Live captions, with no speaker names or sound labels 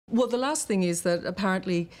Well, the last thing is that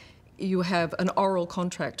apparently you have an oral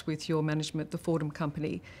contract with your management, the Fordham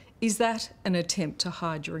company. Is that an attempt to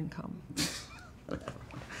hide your income?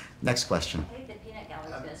 Next question. I think the peanut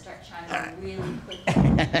gallery is going to start chiming really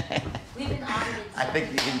quickly. We've been audited. I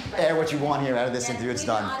think you can air what you want here out of this interview. It's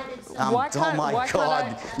done. Oh my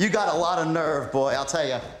God, you got a lot of nerve, boy. I'll tell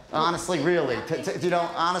you. Honestly, really, you know,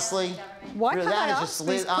 honestly. Why really, can't I that is ask just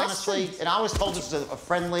these honestly, questions? and I was told this is a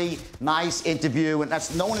friendly, nice interview, and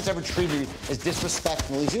that's no one has ever treated me as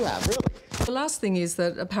disrespectfully as you have, really. The last thing is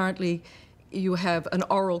that apparently you have an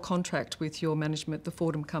oral contract with your management, the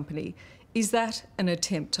Fordham company. Is that an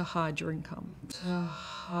attempt to hide your income? To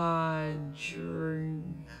hide your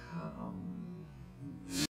income.